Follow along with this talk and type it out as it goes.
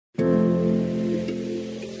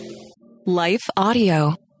Life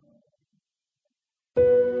Audio.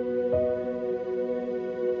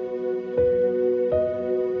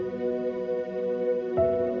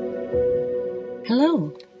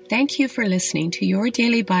 Hello. Thank you for listening to Your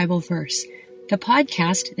Daily Bible Verse, the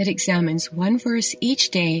podcast that examines one verse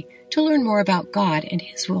each day to learn more about God and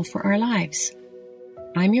His will for our lives.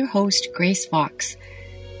 I'm your host, Grace Fox,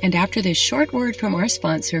 and after this short word from our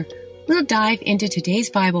sponsor, we'll dive into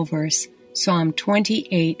today's Bible verse, Psalm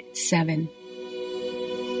 28:7.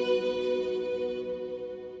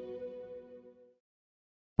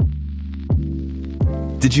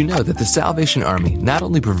 Did you know that the Salvation Army not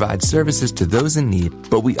only provides services to those in need,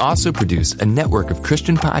 but we also produce a network of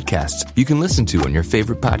Christian podcasts you can listen to on your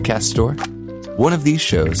favorite podcast store? One of these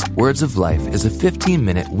shows, Words of Life, is a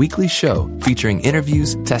 15-minute weekly show featuring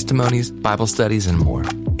interviews, testimonies, Bible studies, and more.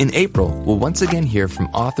 In April, we'll once again hear from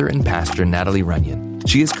author and pastor Natalie Runyon.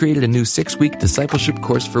 She has created a new 6-week discipleship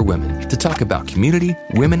course for women to talk about community,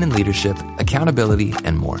 women in leadership, accountability,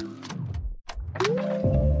 and more.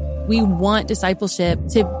 We want discipleship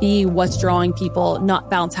to be what's drawing people, not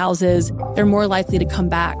bounce houses. They're more likely to come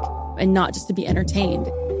back and not just to be entertained.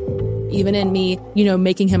 Even in me,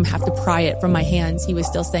 making him have to pry it from my hands, he was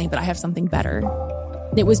still saying, but I have something better.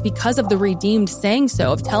 And it was because of the redeemed saying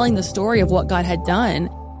so, of telling the story of what God had done.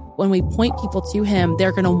 When we point people to him,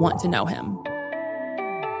 they're going to want to know him.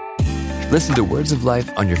 Listen to Words of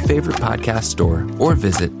Life on your favorite podcast store or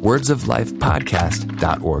visit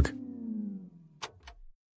wordsoflifepodcast.org.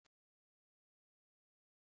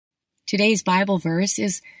 Today's Bible verse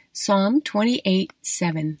is Psalm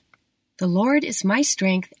 28:7. The Lord is my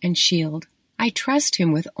strength and shield. I trust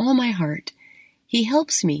him with all my heart. He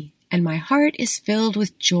helps me, and my heart is filled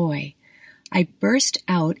with joy. I burst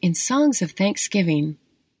out in songs of thanksgiving.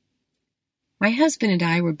 My husband and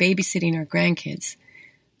I were babysitting our grandkids.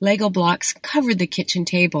 Lego blocks covered the kitchen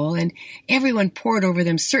table, and everyone pored over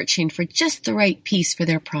them searching for just the right piece for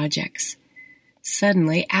their projects.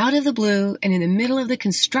 Suddenly, out of the blue and in the middle of the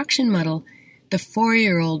construction muddle, the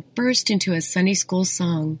 4-year-old burst into a Sunday school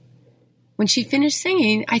song. When she finished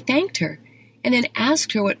singing, I thanked her and then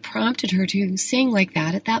asked her what prompted her to sing like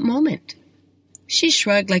that at that moment. She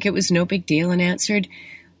shrugged like it was no big deal and answered,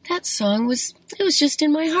 "That song was just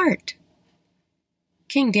in my heart."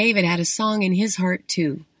 King David had a song in his heart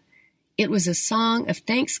too. It was a song of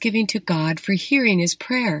thanksgiving to God for hearing his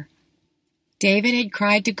prayer. David had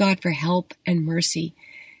cried to God for help and mercy.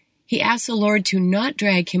 He asked the Lord to not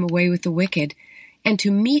drag him away with the wicked and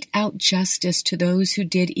to mete out justice to those who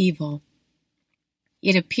did evil.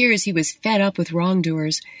 It appears he was fed up with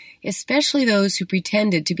wrongdoers, especially those who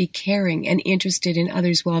pretended to be caring and interested in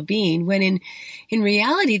others' well-being, when in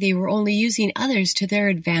reality they were only using others to their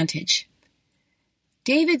advantage.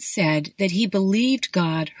 David said that he believed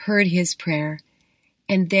God heard his prayer,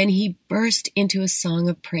 and then he burst into a song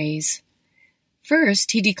of praise.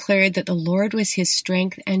 First, he declared that the Lord was his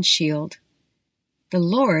strength and shield. The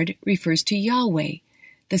Lord refers to Yahweh,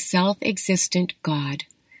 the self-existent God,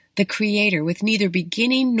 the Creator with neither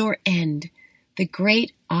beginning nor end, the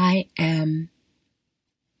great I Am.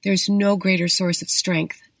 There's no greater source of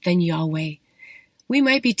strength than Yahweh. We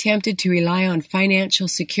might be tempted to rely on financial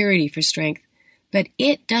security for strength, but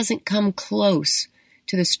it doesn't come close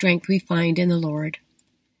to the strength we find in the Lord.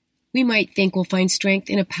 We might think we'll find strength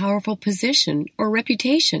in a powerful position or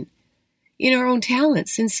reputation, in our own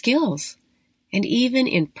talents and skills, and even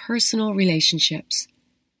in personal relationships.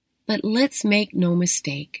 But let's make no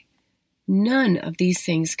mistake. None of these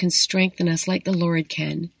things can strengthen us like the Lord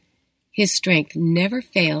can. His strength never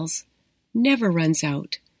fails, never runs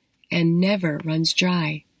out, and never runs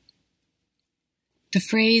dry. The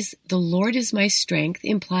phrase, "the Lord is my strength,"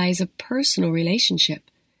 implies a personal relationship.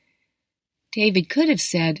 David could have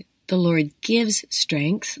said, "the Lord gives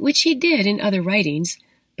strength," which he did in other writings,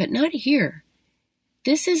 but not here.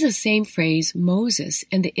 This is the same phrase Moses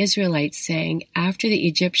and the Israelites sang after the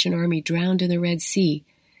Egyptian army drowned in the Red Sea.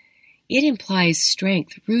 It implies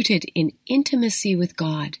strength rooted in intimacy with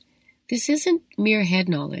God. This isn't mere head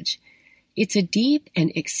knowledge. It's a deep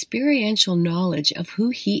and experiential knowledge of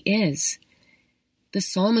who He is. The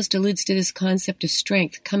psalmist alludes to this concept of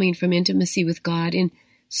strength coming from intimacy with God in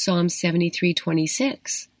Psalm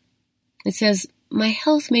 73:26. It says, "My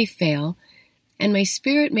health may fail, and my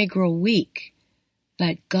spirit may grow weak,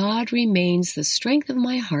 but God remains the strength of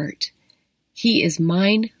my heart. He is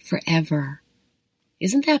mine forever."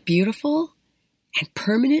 Isn't that beautiful and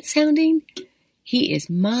permanent sounding? He is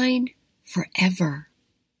mine forever.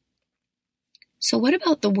 So what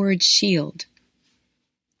about the word shield?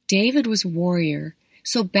 David was a warrior,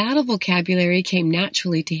 so battle vocabulary came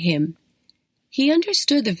naturally to him. He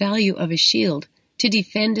understood the value of a shield to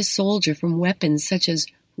defend a soldier from weapons such as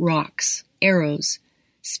rocks, arrows,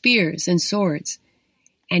 spears, and swords,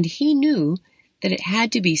 and he knew that it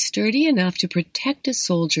had to be sturdy enough to protect a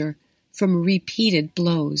soldier from repeated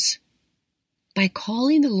blows. By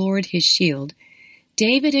calling the Lord his shield,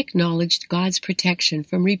 David acknowledged God's protection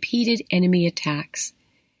from repeated enemy attacks.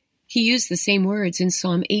 He used the same words in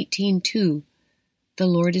Psalm 18:2. The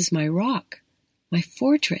Lord is my rock, my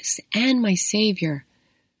fortress, and my Savior.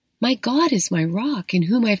 My God is my rock in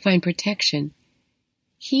whom I find protection.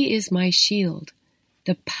 He is my shield,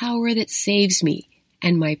 the power that saves me,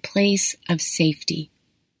 and my place of safety.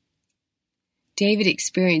 David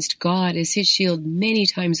experienced God as his shield many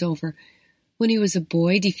times over, when he was a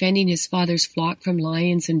boy defending his father's flock from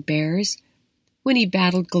lions and bears, when he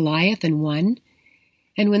battled Goliath and won,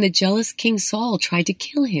 and when the jealous King Saul tried to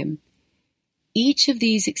kill him. Each of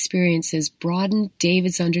these experiences broadened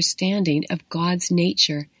David's understanding of God's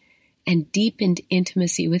nature and deepened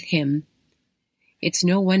intimacy with him. It's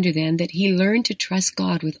no wonder then that he learned to trust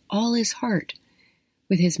God with all his heart,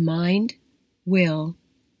 with his mind, will,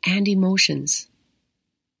 and emotions.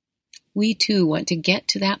 We too want to get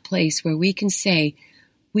to that place where we can say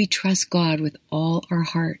we trust God with all our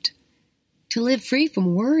heart, to live free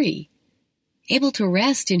from worry, able to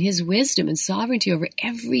rest in his wisdom and sovereignty over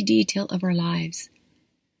every detail of our lives,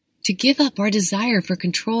 to give up our desire for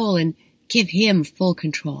control and give him full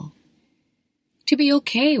control, to be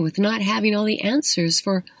okay with not having all the answers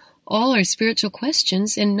for all our spiritual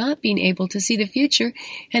questions and not being able to see the future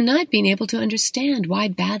and not being able to understand why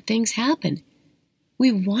bad things happen.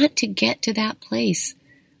 We want to get to that place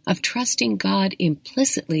of trusting God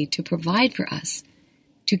implicitly to provide for us,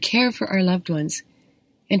 to care for our loved ones,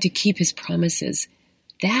 and to keep his promises.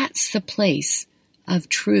 That's the place of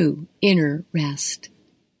true inner rest.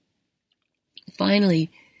 Finally,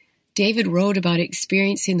 David wrote about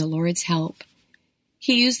experiencing the Lord's help.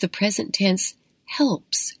 He used the present tense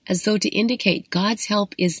helps as though to indicate God's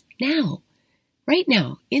help is now, right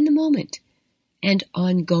now, in the moment, and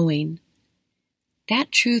ongoing.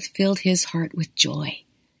 That truth filled his heart with joy.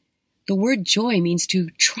 The word joy means to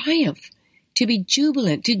triumph, to be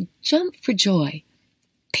jubilant, to jump for joy.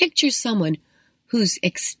 Picture someone who's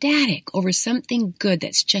ecstatic over something good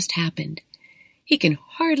that's just happened. He can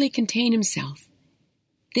hardly contain himself.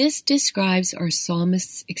 This describes our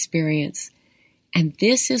psalmist's experience, and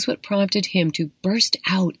this is what prompted him to burst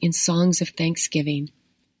out in songs of thanksgiving.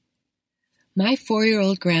 My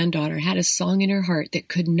 4-year-old granddaughter had a song in her heart that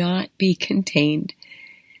could not be contained.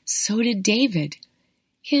 So did David.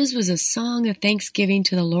 His was a song of thanksgiving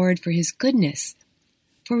to the Lord for his goodness,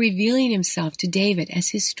 for revealing himself to David as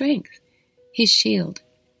his strength, his shield,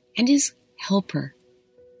 and his helper.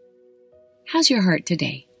 How's your heart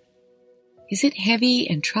today? Is it heavy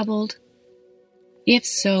and troubled? If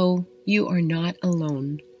so, you are not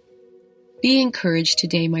alone. Be encouraged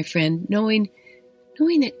today, my friend, knowing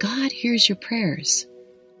that God hears your prayers.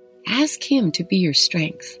 Ask him to be your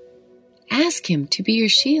strength. Ask him to be your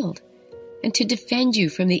shield and to defend you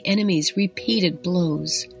from the enemy's repeated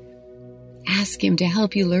blows. Ask him to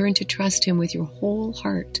help you learn to trust him with your whole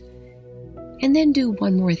heart. And then do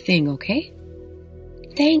one more thing, okay?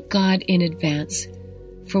 Thank God in advance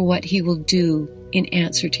for what he will do in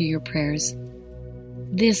answer to your prayers.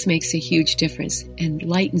 This makes a huge difference and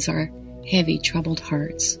lightens our heavy, troubled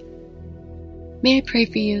hearts. May I pray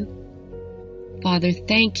for you? Father,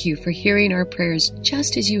 thank you for hearing our prayers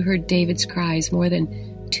just as you heard David's cries more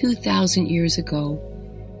than 2,000 years ago.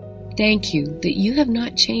 Thank you that you have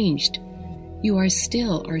not changed. You are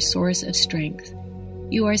still our source of strength.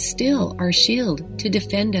 You are still our shield to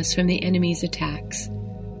defend us from the enemy's attacks.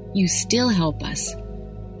 You still help us,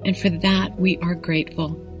 and for that we are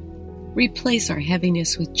grateful. Replace our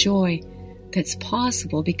heaviness with joy that's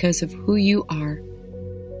possible because of who you are.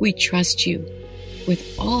 We trust you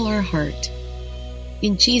with all our heart.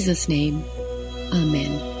 In Jesus' name,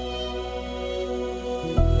 Amen.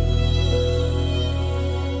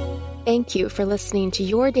 Thank you for listening to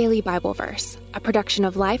Your Daily Bible Verse, a production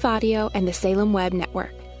of Life Audio and the Salem Web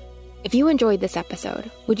Network. If you enjoyed this episode,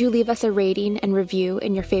 would you leave us a rating and review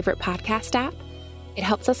in your favorite podcast app? It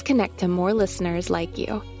helps us connect to more listeners like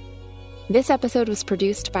you. This episode was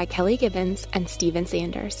produced by Kelly Gibbons and Stephen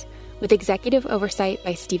Sanders, with executive oversight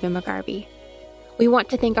by Stephen McGarvey. We want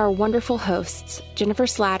to thank our wonderful hosts, Jennifer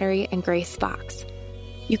Slattery and Grace Fox.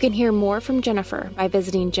 You can hear more from Jennifer by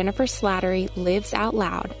visiting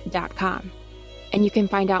jenniferslatterylivesoutloud.com. And you can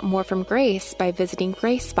find out more from Grace by visiting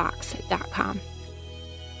gracefox.com.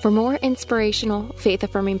 For more inspirational,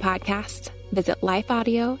 faith-affirming podcasts, visit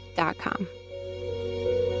lifeaudio.com.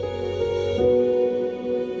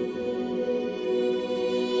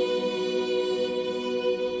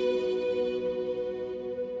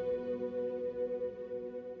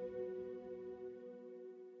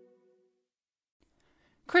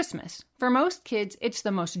 Christmas. For most kids, it's the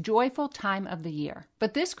most joyful time of the year.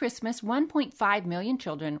 But this Christmas, 1.5 million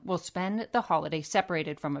children will spend the holiday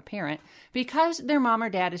separated from a parent because their mom or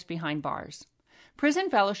dad is behind bars. Prison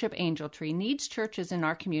Fellowship Angel Tree needs churches in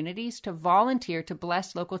our communities to volunteer to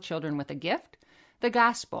bless local children with a gift, the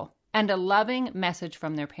gospel, and a loving message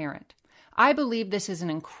from their parent. I believe this is an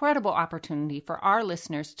incredible opportunity for our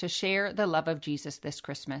listeners to share the love of Jesus this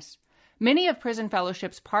Christmas. Many of Prison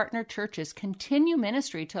Fellowship's partner churches continue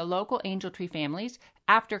ministry to local Angel Tree families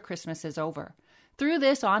after Christmas is over. Through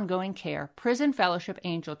this ongoing care, Prison Fellowship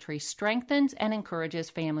Angel Tree strengthens and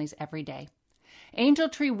encourages families every day. Angel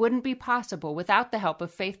Tree wouldn't be possible without the help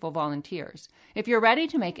of faithful volunteers. If you're ready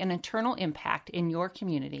to make an eternal impact in your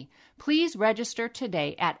community, please register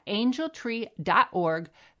today at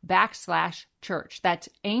angeltree.org/church. That's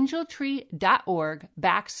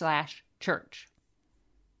angeltree.org/church.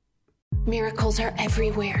 Miracles are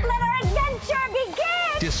everywhere. Let our adventure begin!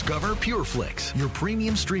 Discover PureFlix, your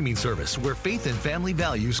premium streaming service where faith and family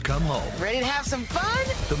values come home. Ready to have some fun?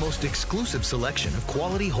 The most exclusive selection of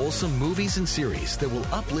quality, wholesome movies and series that will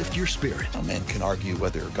uplift your spirit. A man can argue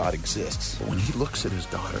whether God exists, but when he looks at his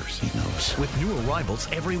daughters, he knows. With new arrivals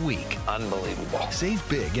every week. Unbelievable. Save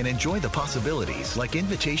big and enjoy the possibilities, like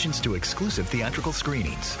invitations to exclusive theatrical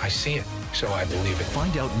screenings. I see it, so I believe it.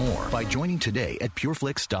 Find out more by joining today at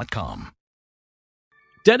pureflix.com.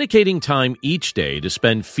 Dedicating time each day to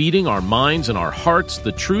spend feeding our minds and our hearts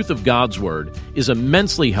the truth of God's Word is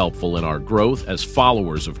immensely helpful in our growth as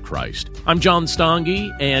followers of Christ. I'm John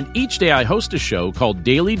Stange, and each day I host a show called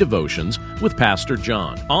Daily Devotions with Pastor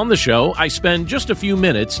John. On the show, I spend just a few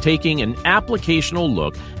minutes taking an applicational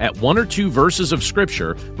look at one or two verses of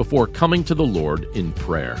Scripture before coming to the Lord in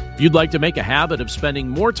prayer. If you'd like to make a habit of spending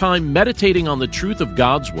more time meditating on the truth of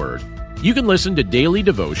God's Word, you can listen to Daily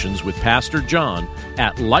Devotions with Pastor John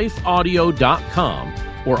at lifeaudio.com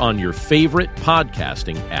or on your favorite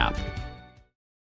podcasting app.